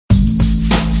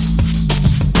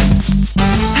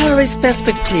Paris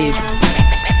Perspective.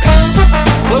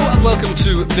 Hello and welcome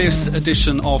to this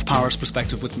edition of Paris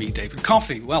Perspective with me, David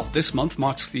Coffey. Well, this month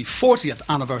marks the 40th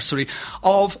anniversary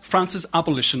of France's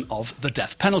abolition of the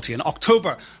death penalty. In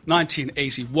October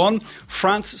 1981,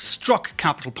 France struck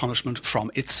capital punishment from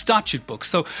its statute books.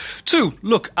 So, to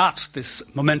look at this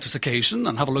momentous occasion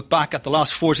and have a look back at the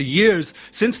last 40 years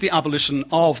since the abolition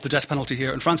of the death penalty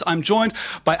here in France, I'm joined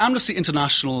by Amnesty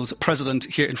International's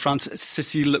president here in France,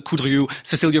 Cécile Coudriou.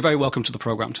 Cécile, you're very welcome to the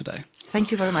programme today.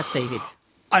 Thank you very much, David.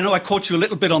 I know I caught you a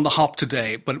little bit on the hop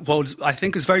today, but what I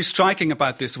think is very striking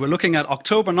about this, we're looking at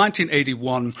October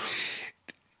 1981,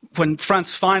 when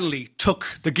France finally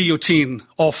took the guillotine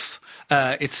off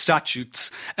its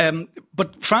statutes.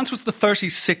 But France was the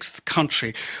 36th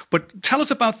country. But tell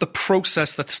us about the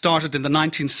process that started in the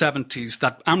 1970s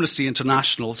that Amnesty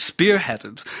International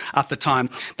spearheaded at the time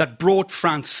that brought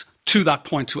France to that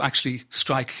point to actually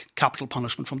strike capital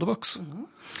punishment from the books. Mm-hmm.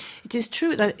 It is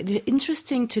true that it is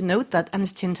interesting to note that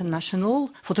Amnesty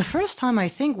International, for the first time, I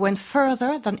think, went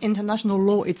further than international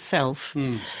law itself.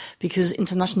 Because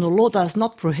international law does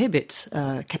not prohibit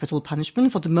capital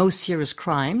punishment for the most serious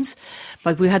crimes.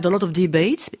 But we had a lot of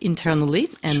debates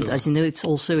internally. And as you know, it's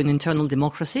also an internal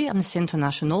democracy, Amnesty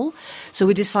International. So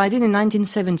we decided in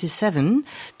 1977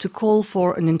 to call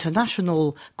for an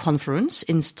international conference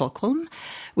in Stockholm,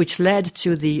 which led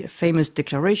to the famous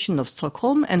Declaration of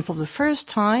Stockholm. And for the first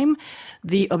time,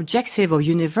 the objective of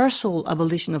universal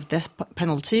abolition of death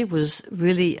penalty was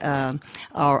really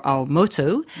our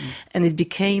motto. And it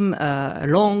became a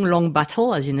long, long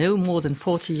battle, as you know, more than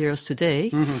 40 years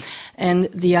today. And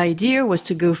the idea was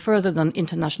to go further than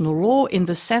international law in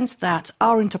the sense that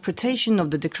our interpretation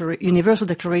of the Universal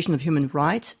Declaration of Human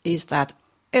Rights is that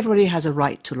everybody has a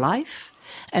right to life.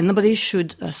 And nobody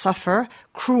should suffer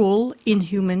cruel,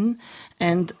 inhuman,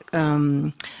 and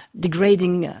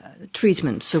degrading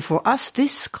treatment. So for us,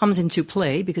 this comes into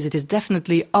play because it is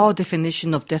definitely our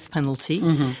definition of death penalty.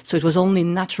 So it was only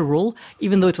natural,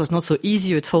 even though it was not so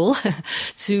easy at all,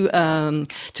 to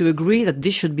agree that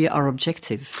this should be our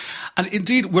objective. And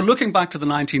indeed, we're looking back to the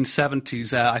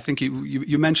 1970s. I think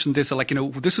you mentioned this,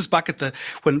 this was back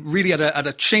when really at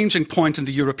a changing point in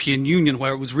the European Union,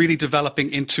 where it was really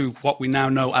developing into what we now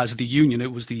know as the Union.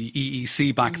 It was the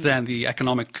EEC back then, the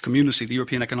Economic Community, the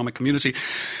European Economic Community.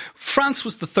 France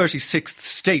was the 36th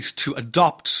state to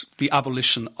adopt the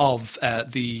abolition of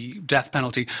the death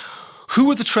penalty. Who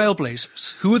were the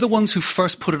trailblazers? Who were the ones who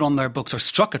first put it on their books or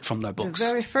struck it from their books? The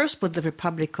very first was the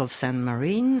Republic of Saint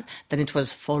Marine. Then it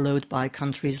was followed by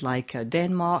countries like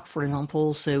Denmark, for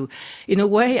example. So in a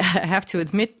way, I have to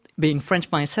admit, being French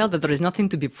myself, that there is nothing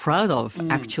to be proud of,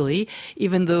 actually,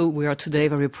 even though we are today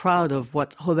very proud of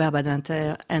what Robert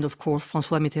Badinter and, of course,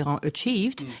 François Mitterrand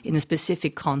achieved in a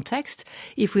specific context.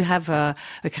 If we have a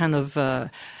kind of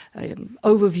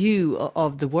overview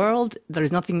of the world, there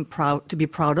is nothing to be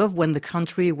proud of when the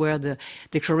country where the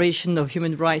Declaration of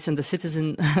Human Rights and the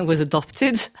Citizen was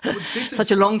adopted such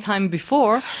a long time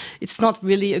before. It's not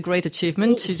really a great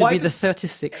achievement to be the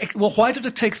 36th. Well, why did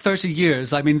it take 30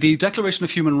 years? I mean, the Declaration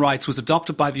of Human Rights was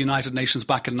adopted by the United Nations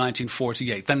back in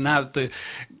 1948. Then now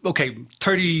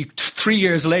 33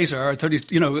 years later,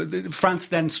 France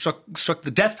then struck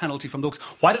the death penalty from those.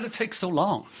 Why did it take so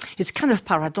long? It's kind of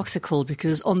paradoxical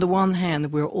because on the one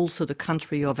hand, we're also the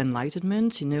country of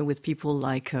enlightenment, with people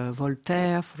like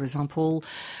Voltaire, for example,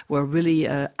 were really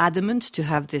adamant to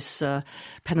have this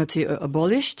penalty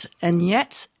abolished. And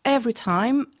yet, every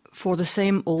time, for the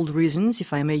same old reasons,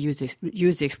 if I may use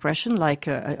the expression, like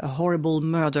a horrible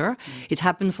murder. It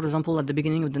happened, for example, at the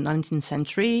beginning of the 19th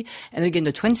century and again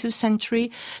the 20th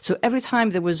century. So every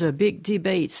time there was a big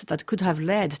debate that could have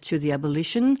led to the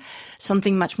abolition,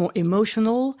 something much more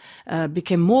emotional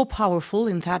became more powerful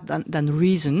in that than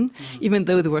reason, even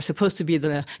though they were supposed to be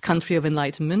the country of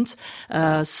enlightenment.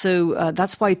 So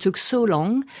that's why it took so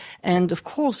long. And of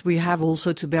course, we have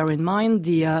also to bear in mind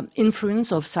the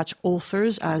influence of such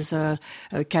authors as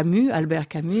Camus, Albert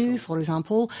Camus, for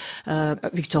example,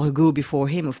 Victor Hugo before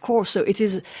him, of course. So it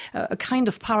is a kind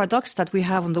of paradox that we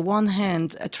have, on the one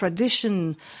hand, a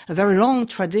very long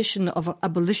tradition of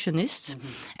abolitionists,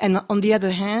 and on the other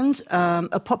hand,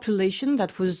 a population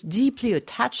that was deeply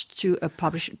attached to a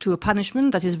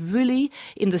punishment that is really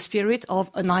in the spirit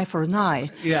of an eye for an eye.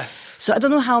 Yes. So I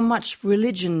don't know how much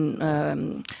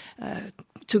religion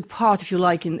took part, if you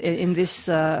like, in this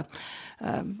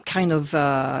kind of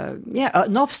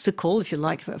an obstacle, if you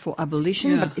like, for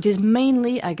abolition. But it is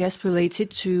mainly, I guess, related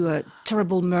to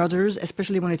terrible murders,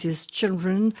 especially when it is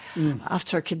children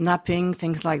after kidnapping,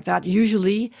 things like that.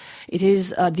 Usually, it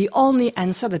is the only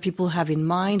answer that people have in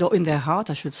mind, or in their heart,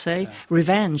 I should say,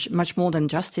 revenge, much more than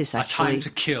justice, actually. A time to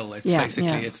kill. It's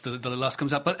basically, it's the lust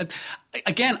comes out. But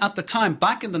again, at the time,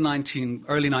 back in the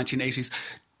early 1980s,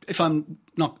 if I'm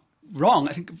not wrong,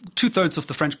 I think 2/3 of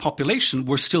the French population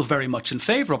were still very much in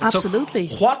favour of it. Absolutely.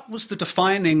 So what were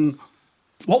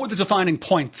the defining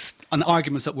points and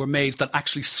arguments that were made that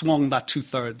actually swung that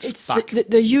 2/3 back? It's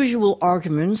the usual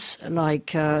arguments,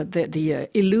 like the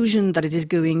illusion that it is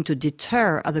going to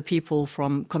deter other people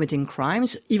from committing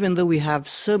crimes, even though we have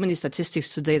so many statistics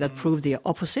today that prove the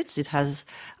opposite. It has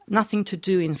nothing to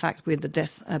do, in fact, with the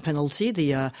death penalty,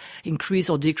 the increase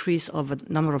or decrease of a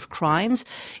number of crimes.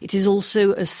 It is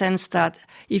also a sense that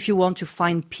if you want to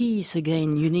find peace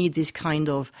again, you need this kind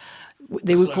of,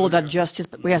 they will call that justice,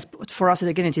 but yes, for us,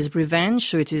 again, it is revenge,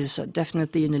 so it is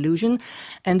definitely an illusion.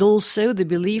 And also the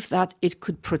belief that it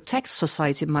could protect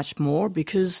society much more,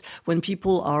 because when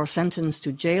people are sentenced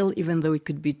to jail, even though it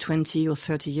could be 20 or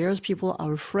 30 years, people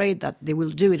are afraid that they will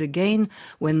do it again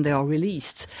when they are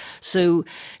released. So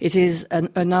it is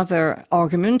another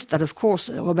argument that, of course,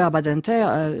 Robert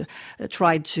Badinter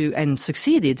tried to, and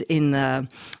succeeded in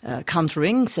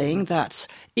countering, saying that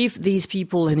if these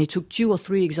people, and he took 2 or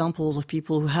 3 examples of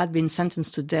people who had been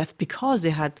sentenced to death because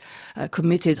they had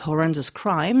committed horrendous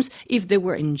crimes, if they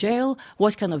were in jail,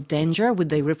 what kind of danger would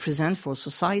they represent for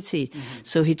society?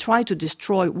 So he tried to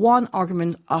destroy one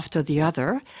argument after the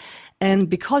other. And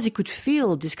because he could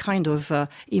feel this kind of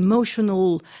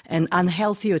emotional and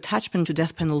unhealthy attachment to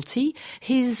death penalty,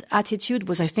 his attitude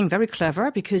was, I think, very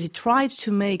clever, because he tried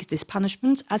to make this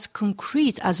punishment as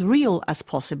concrete, as real as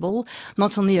possible,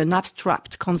 not only an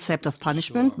abstract concept of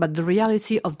punishment, but the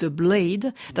reality of the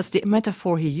blade. That's the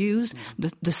metaphor he used,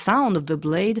 the sound of the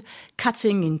blade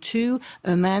cutting in two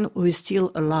a man who is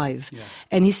still alive.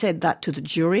 And he said that to the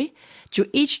jury. To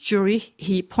each jury,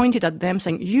 he pointed at them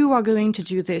saying, you are going to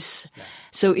do this.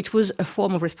 So it was a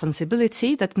form of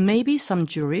responsibility that maybe some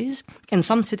juries and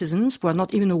some citizens were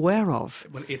not even aware of.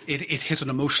 Well, it hit an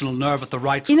emotional nerve at the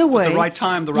right, in a way, at the right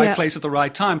time, the right place at the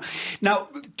right time. Now,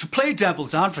 to play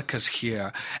devil's advocate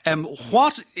here,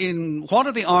 what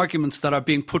are the arguments that are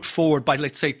being put forward by,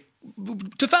 let's say,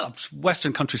 developed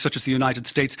Western countries such as the United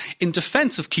States in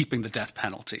defence of keeping the death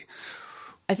penalty?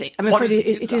 I'm afraid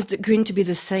it is going to be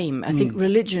the same. I think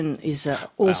religion is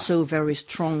also very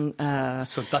strong.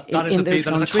 So that is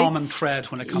a common thread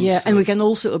when it comes to... Yeah, and we can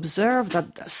also observe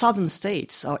that southern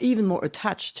states are even more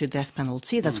attached to death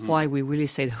penalty. That's why we really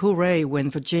said hooray when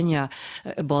Virginia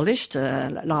abolished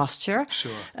last year.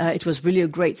 Sure. It was really a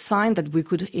great sign that we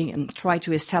could try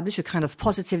to establish a kind of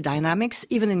positive dynamics,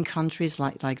 even in countries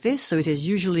like this. So it is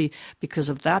usually because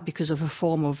of that, because of a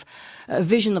form of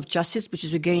vision of justice, which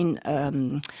is again...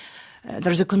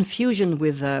 there's a confusion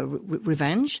with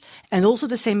revenge, and also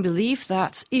the same belief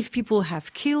that if people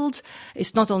have killed,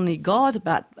 it's not only God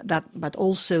but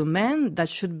also men that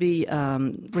should be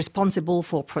responsible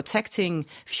for protecting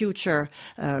future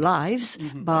lives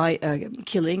by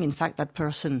killing, in fact, that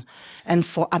person. And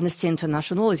for Amnesty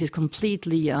International, it is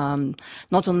completely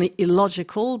not only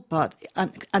illogical but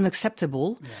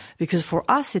unacceptable, because for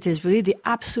us it is really the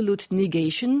absolute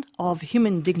negation of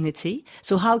human dignity.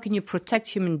 So how can you protect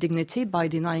human dignity by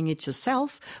denying it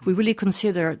yourself? We really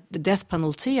consider the death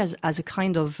penalty as a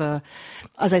kind of,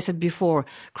 as I said before,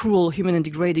 cruel, human and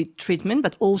degrading treatment,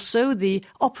 but also the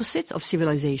opposite of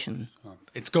civilization.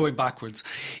 It's going backwards.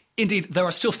 Indeed, there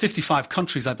are still 55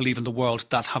 countries, I believe, in the world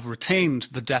that have retained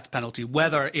the death penalty,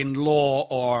 whether in law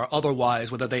or otherwise,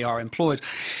 whether they are employed.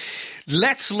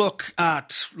 Let's look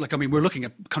at, we're looking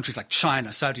at countries like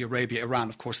China, Saudi Arabia, Iran,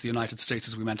 of course, the United States,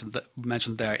 as we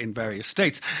mentioned there in various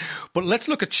states. But let's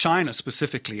look at China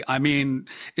specifically. I mean,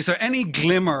 is there any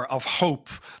glimmer of hope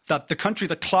that the country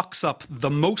that clocks up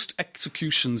the most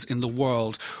executions in the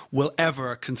world will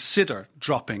ever consider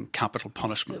dropping capital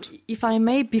punishment? If I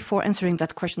may, before answering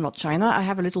that question about China, I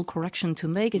have a little correction to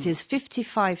make. It is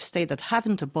 55 states that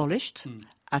haven't abolished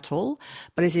at all,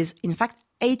 but it is, in fact,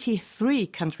 83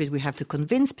 countries we have to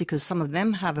convince, because some of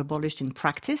them have abolished in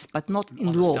practice, but not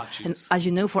in law. And as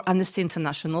you know, for Amnesty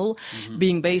International,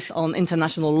 being based on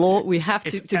international law, we have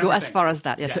to go as far as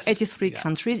that. Yeah, yes. So 83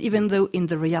 countries, even though in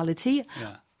the reality,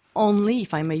 only,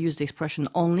 if I may use the expression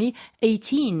only,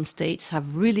 18 states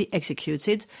have really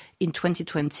executed in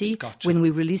 2020 when we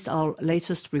released our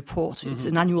latest report. It's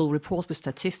an annual report with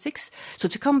statistics. So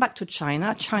to come back to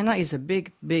China, China is a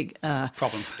big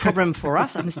problem for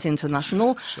us, Amnesty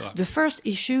International. Sure. The first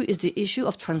issue is the issue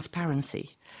of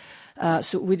transparency.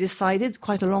 So we decided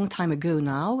quite a long time ago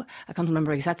now, I can't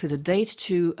remember exactly the date,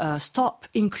 to stop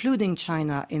including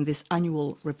China in this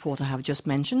annual report I have just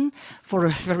mentioned for a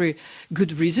very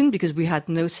good reason, because we had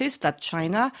noticed that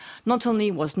China not only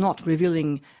was not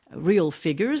revealing real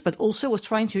figures, but also was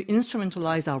trying to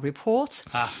instrumentalize our report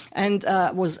and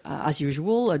was, as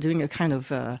usual, doing a kind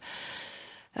of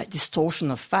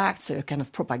distortion of facts, a kind of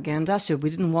propaganda. So we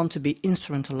didn't want to be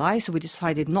instrumentalized, so we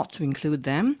decided not to include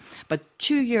them. But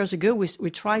 2 years ago, we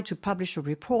tried to publish a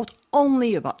report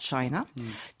only about China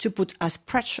to put as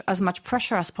much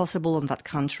pressure as possible on that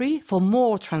country for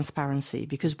more transparency,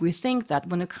 because we think that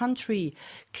when a country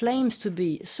claims to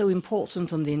be so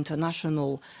important on the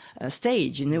international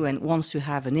stage, and wants to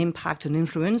have an impact and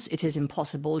influence, it is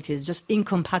impossible. It is just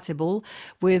incompatible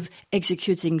with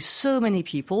executing so many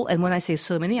people. And when I say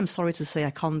so many, I'm sorry to say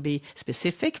I can't be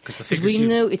specific, because we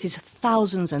know it is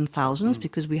thousands and thousands,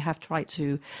 because we have tried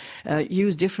to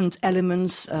use different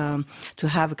elements to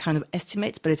have a kind of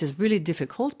estimates, but it is really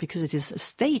difficult because it is a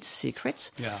state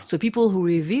secret. Yeah. So people who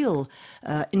reveal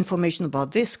information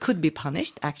about this could be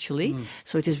punished, actually.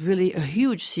 So it is really a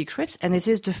huge secret, and it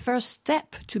is the first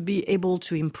step to be able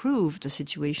to improve the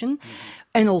situation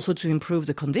and also to improve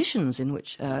the conditions in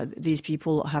which these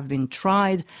people have been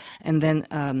tried, and then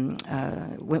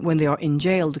when they are in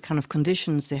jail, the kind of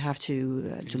conditions they have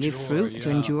to live through, to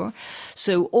endure.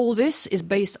 So all this is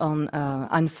based on,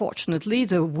 unfortunately,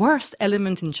 the worst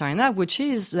element in China, which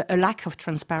is a lack of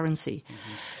transparency.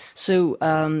 So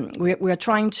we are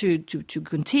trying to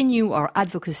continue our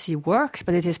advocacy work,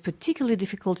 but it is particularly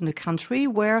difficult in a country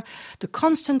where the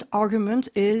constant argument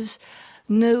is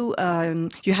no,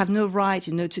 you have no right,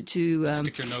 to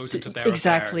stick your nose into their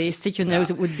exactly affairs. Stick your nose.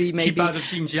 It would be maybe keep out of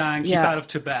Xinjiang, keep out of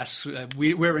Tibet.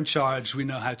 We're in charge. We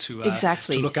know how to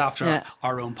to look after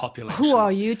our own population. Who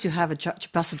are you to have to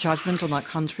pass a judgment on our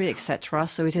country, etc.?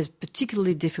 So it is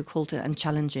particularly difficult and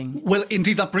challenging. Well,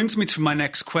 indeed, that brings me to my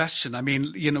next question. I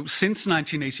mean, since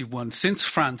 1981, since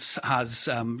France has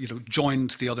joined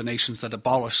the other nations that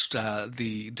abolished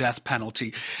the death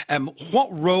penalty, what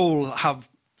role have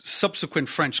subsequent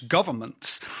French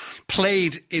governments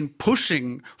played in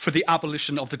pushing for the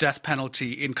abolition of the death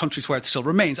penalty in countries where it still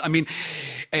remains? I mean,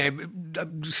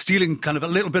 stealing kind of a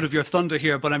little bit of your thunder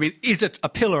here, but I mean, is it a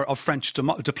pillar of French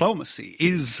diplomacy?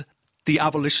 Is the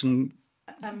abolition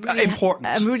important?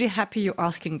 I'm really happy you're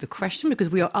asking the question, because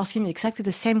we are asking exactly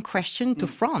the same question to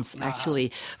France,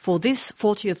 actually. For this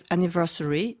 40th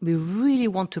anniversary, we really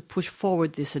want to push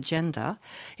forward this agenda.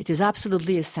 It is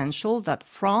absolutely essential that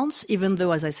France, even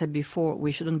though, as I said before,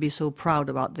 we shouldn't be so proud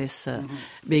about this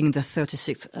being the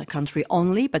 36th country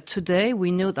only, but today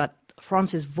we know that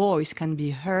France's voice can be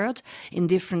heard in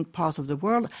different parts of the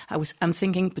world. I'm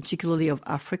thinking particularly of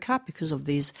Africa because of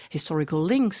these historical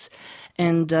links.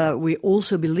 And we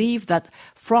also believe that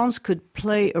France could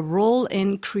play a role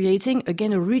in creating,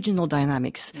 again, a regional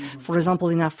dynamics. For example,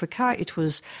 in Africa, it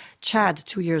was Chad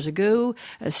 2 years ago,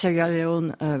 Sierra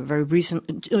Leone very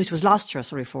recent. It was last year,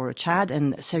 for Chad,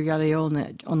 and Sierra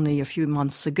Leone only a few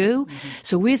months ago.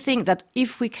 So we think that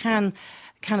if we can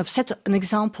kind of set an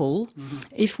example,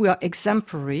 if we are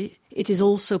exemplary, it is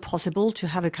also possible to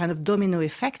have a kind of domino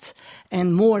effect,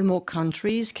 and more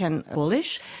countries can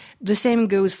abolish. The same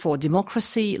goes for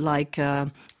democracy, like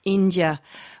India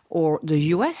or the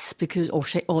US,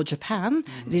 or Japan.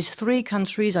 These three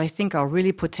countries, I think, are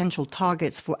really potential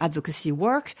targets for advocacy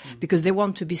work, because they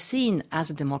want to be seen as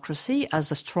a democracy,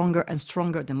 as a stronger and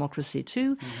stronger democracy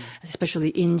too,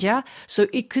 especially India. So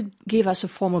it could give us a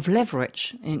form of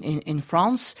leverage in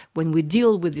France when we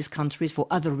deal with these countries for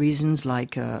other reasons,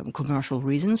 like commercial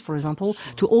reasons, for example,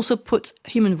 to also put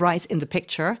human rights in the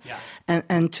picture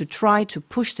and to try to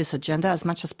push this agenda as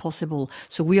much as possible.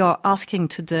 So we are asking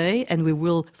today, and we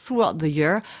will throughout the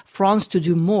year, France to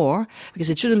do more,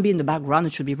 because it shouldn't be in the background,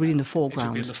 it should be really in the foreground. It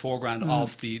should be in the foreground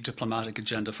of the diplomatic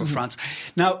agenda for France.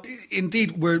 Now,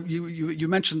 indeed, you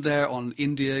mentioned there on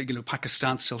India,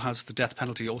 Pakistan still has the death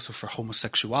penalty also for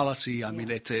homosexuality. I mean,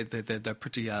 they're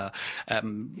pretty...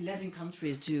 11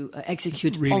 countries do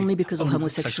execute really only because of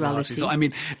homosexuality. So, I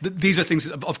mean, these are things,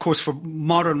 of course, for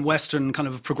modern Western kind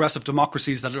of progressive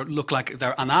democracies that look like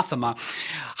they're anathema.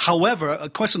 However, a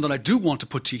question that I do want to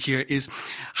put to you here is,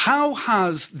 how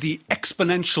has the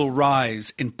exponential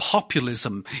rise in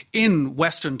populism in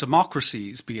Western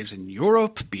democracies, be it in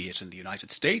Europe, be it in the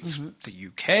United States, the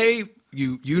UK,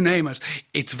 you name it,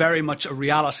 it's very much a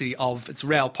reality of, it's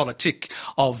realpolitik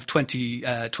of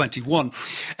 2021.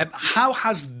 How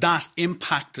has that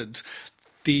impacted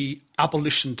the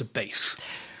abolition debate?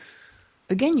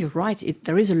 Again, you're right.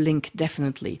 There is a link,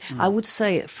 definitely. I would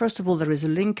say, first of all, there is a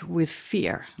link with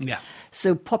fear. Yeah.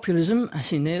 So populism,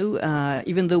 as you know,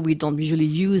 even though we don't usually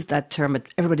use that term, but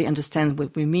everybody understands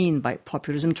what we mean by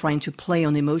populism, trying to play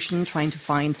on emotion, trying to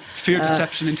find... Fear,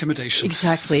 deception, intimidation.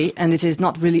 Exactly. And it is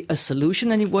not really a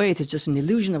solution anyway. It is just an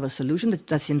illusion of a solution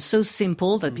that seems so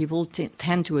simple that people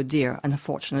tend to adhere,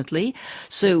 unfortunately.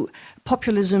 So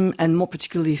populism, and more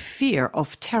particularly fear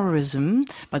of terrorism,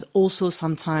 but also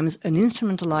sometimes an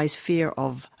instrumentalized fear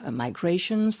of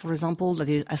migration, for example, that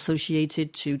is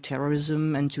associated to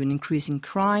terrorism and to an increase in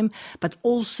crime, but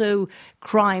also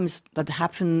crimes that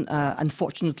happen,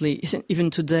 unfortunately,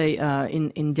 even today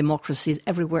in democracies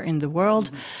everywhere in the world.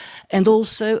 And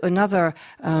also another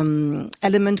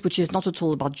element, which is not at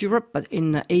all about Europe, but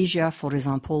in Asia, for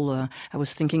example, I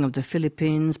was thinking of the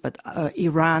Philippines, but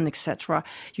Iran, etc.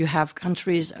 You have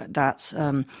countries that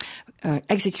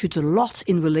execute a lot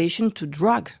in relation to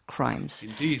drug crimes.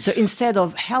 Indeed. So instead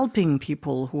of helping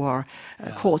people who are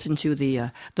caught into the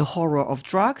horror of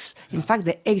drugs, in fact,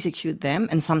 they execute them,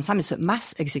 and sometimes it's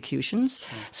mass executions.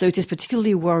 Sure. So it is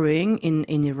particularly worrying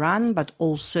in Iran, but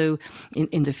also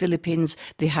in the Philippines.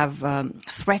 They have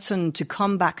threatened to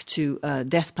come back to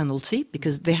death penalty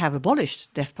because they have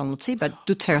abolished death penalty, but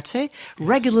Duterte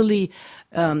regularly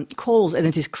calls, and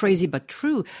it is crazy but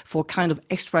true, for kind of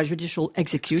extrajudicial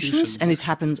executions. And it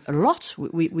happened a lot.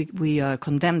 We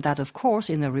condemned that, of course,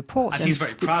 in a report. And he's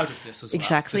very proud of this as well.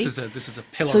 Exactly. This is a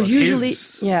pillar of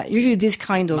his usually this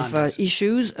kind of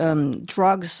issues,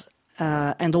 drugs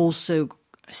and also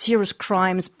serious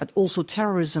crimes, but also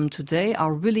terrorism today,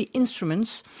 are really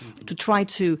instruments to try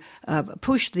to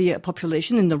push the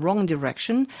population in the wrong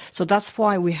direction. So that's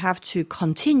why we have to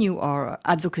continue our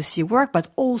advocacy work, but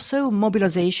also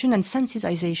mobilization and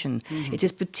sensitization. It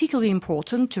is particularly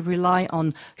important to rely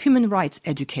on human rights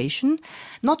education,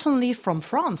 not only from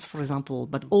France, for example,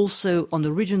 but also on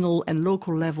the regional and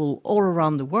local level all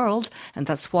around the world. And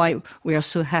that's why we are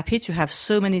so happy to have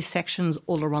so many sections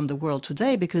all around the world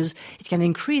today, because it can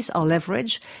increase our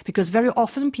leverage, because very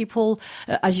often people,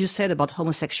 as you said about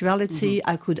homosexuality,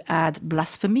 I could add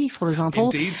blasphemy, for example,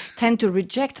 Indeed. tend to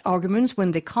reject arguments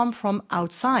when they come from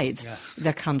outside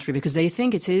their country, because they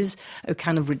think it is a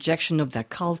kind of rejection of their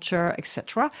culture,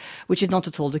 etc., which is not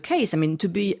at all the case. I mean, to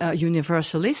be a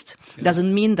universalist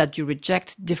doesn't mean that you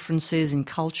reject differences in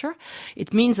culture.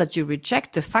 It means that you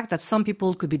reject the fact that some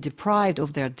people could be deprived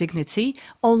of their dignity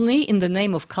only in the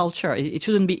name of culture. It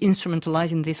shouldn't be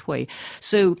instrumentalized in this way.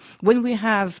 So when we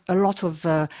have a lot of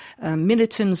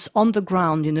militants on the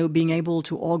ground, being able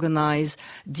to organize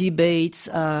debates,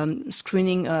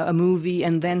 screening a movie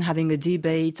and then having a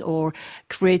debate, or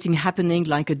creating happening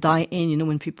like a die-in,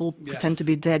 when people pretend to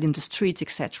be dead in the streets,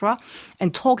 etc.,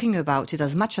 and talking about it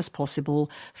as much as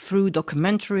possible through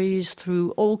documentaries,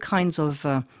 through all kinds of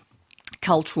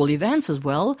cultural events as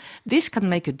well, this can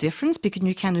make a difference, because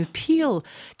you can appeal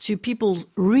to people's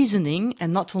reasoning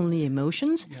and not only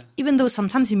emotions, even though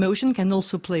sometimes emotion can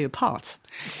also play a part,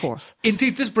 of course.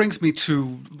 Indeed, this brings me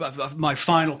to my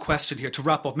final question here, to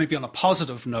wrap up, maybe on a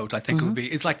positive note, I think it would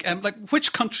be. It's like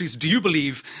which countries do you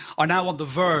believe are now on the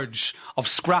verge of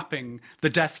scrapping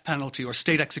the death penalty or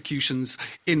state executions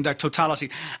in their totality?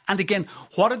 And again,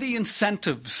 what are the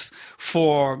incentives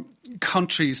for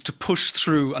countries to push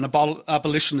through an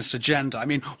abolitionist agenda? I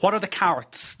mean, what are the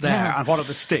carrots there and what are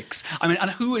the sticks? I mean, and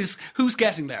who's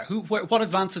getting there? What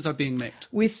advances are being made?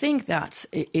 We think that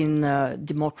in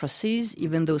democracies,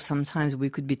 even though sometimes we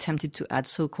could be tempted to add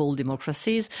so-called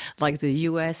democracies like the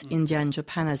US, India and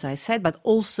Japan, as I said, but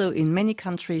also in many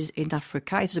countries in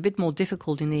Africa, it's a bit more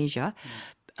difficult in Asia.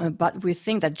 But we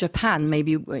think that Japan,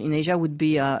 maybe in Asia, would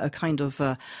be a kind of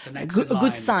a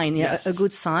good sign, a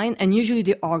good sign. And usually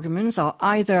the arguments are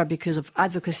either because of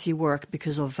advocacy work,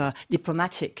 because of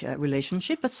diplomatic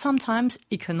relationship, but sometimes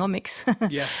economics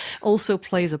also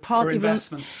plays a part.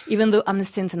 Even though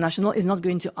Amnesty International is not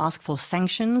going to ask for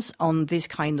sanctions on this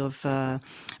kind of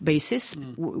basis,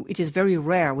 it is very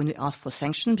rare when we ask for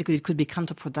sanctions, because it could be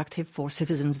counterproductive for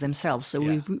citizens themselves.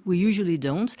 So we usually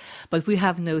don't. But we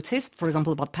have noticed, for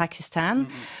example, about Pakistan.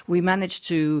 We managed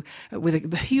to, with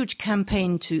a huge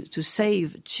campaign, to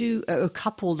save a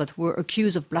couple that were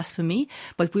accused of blasphemy.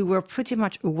 But we were pretty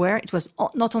much aware it was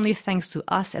not only thanks to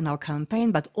us and our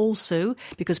campaign, but also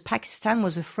because Pakistan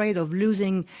was afraid of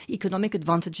losing economic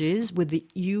advantages with the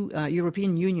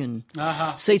European Union.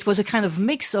 So it was a kind of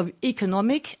mix of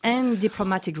economic and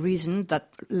diplomatic reasons that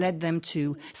led them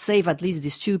to save at least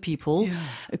these two people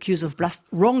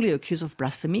wrongly accused of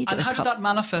blasphemy. And how did that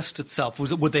manifest itself?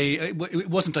 It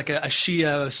wasn't like a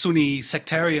Shia-Sunni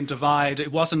sectarian divide.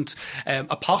 It wasn't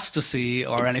apostasy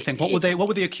or anything. What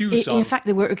were they accused of? In fact,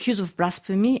 they were accused of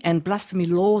blasphemy, and blasphemy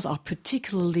laws are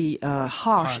particularly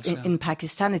harsh in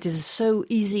Pakistan. It is so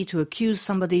easy to accuse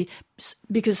somebody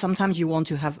because sometimes you want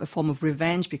to have a form of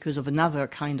revenge because of another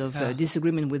kind of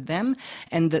disagreement with them.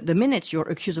 And the minute you're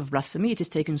accused of blasphemy, it is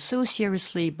taken so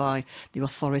seriously by the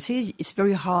authorities. It's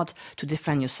very hard to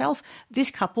defend yourself.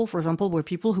 This couple, for example, were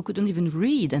people who couldn't even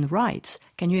read and write.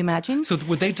 Can you imagine? So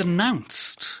were they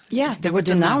denounced? Yes, they were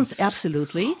denounced,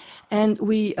 absolutely. And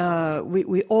we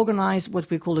organized what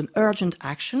we call an urgent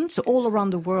action. So all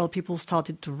around the world, people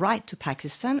started to write to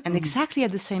Pakistan. And exactly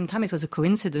at the same time, it was a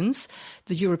coincidence,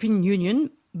 the European Union,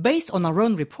 based on our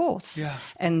own reports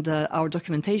and our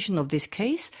documentation of this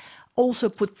case, also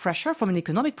put pressure from an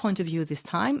economic point of view this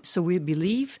time. So we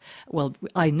believe, well,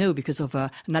 I know because of an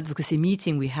advocacy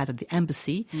meeting we had at the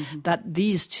embassy, that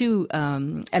these two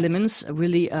elements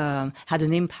really had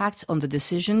an impact on the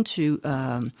decision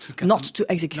not to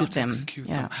execute them.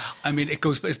 I mean, it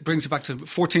brings you back to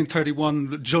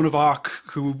 1431, Joan of Arc,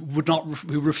 who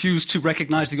refused to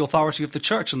recognize the authority of the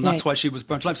church, and that's why she was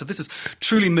burnt alive. So this is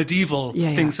truly medieval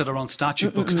things that are on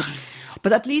statute books.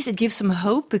 But at least it gives some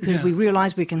hope because we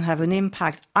realize we can have an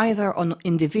impact either on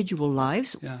individual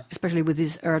lives, especially with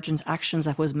these urgent actions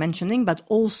I was mentioning, but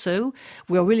also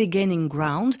we are really gaining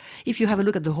ground. If you have a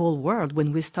look at the whole world,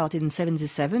 when we started in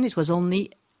 1977, it was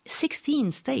only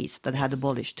 16 states that had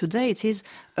abolished. Today it is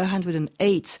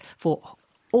 108 for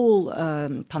all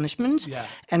punishments,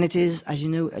 and it is, as you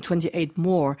know, 28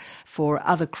 more for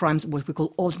other crimes, what we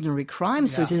call ordinary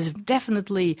crimes. So it is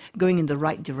definitely going in the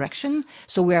right direction.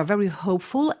 So we are very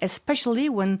hopeful, especially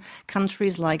when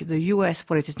countries like the US,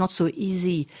 where it is not so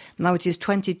easy, now it is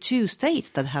 22 states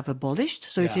that have abolished.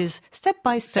 So it is step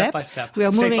by step. We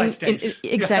are moving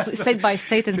exactly state by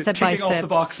state and step by step. Ticking off the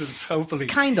boxes, hopefully.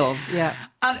 Kind of,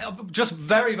 And just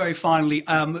very, very finally,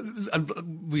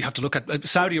 we have to look at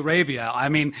Saudi Arabia. I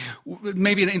mean,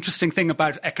 maybe an interesting thing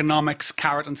about economics,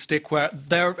 carrot and stick, where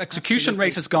their execution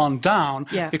rate has gone down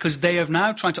because they have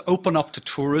now tried to open up to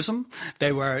tourism.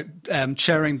 They were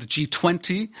chairing the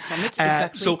G20 summit.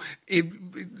 Exactly. So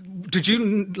could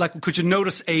you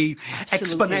notice a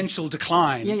exponential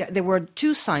decline? There were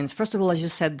two signs. First of all, as you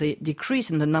said, the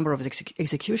decrease in the number of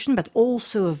execution, but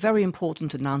also a very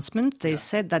important announcement. They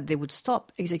said that they would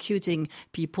stop executing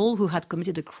people who had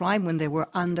committed a crime when they were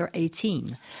under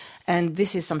 18. And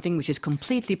this is something which is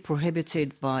completely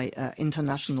prohibited by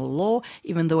international law,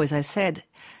 even though, as I said,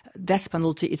 death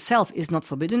penalty itself is not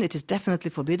forbidden. It is definitely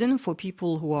forbidden for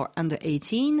people who are under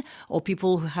 18 or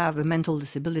people who have a mental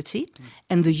disability.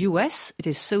 And the US, it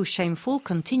is so shameful,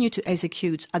 continue to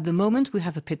execute. At the moment, we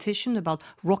have a petition about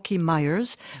Rocky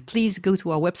Myers. Please go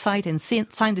to our website and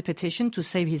sign the petition to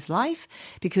save his life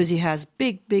because he has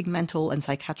big mental and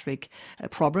psychiatric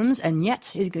problems, and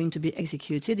yet he's going to be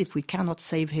executed if we cannot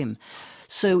save him.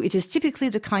 So it is typically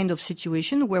the kind of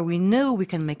situation where we know we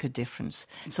can make a difference.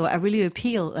 So I really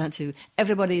appeal to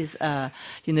everybody's,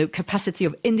 capacity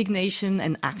of indignation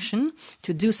and action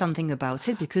to do something about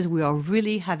it, because we are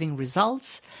really having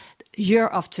results. Year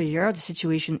after year, the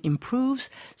situation improves.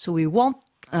 So we won't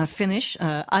finish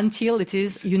until it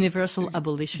is universal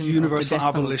abolition. Universal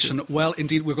abolition. Well,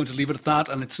 indeed, we're going to leave it at that.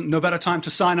 And it's no better time to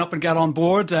sign up and get on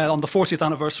board on the 40th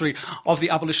anniversary of the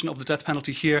abolition of the death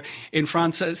penalty here in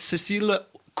France. Cécile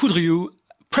Coudriou,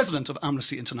 President of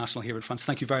Amnesty International here in France.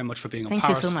 Thank you very much for being on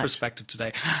Paris Perspective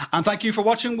today. And thank you for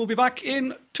watching. We'll be back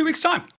in 2 weeks' time.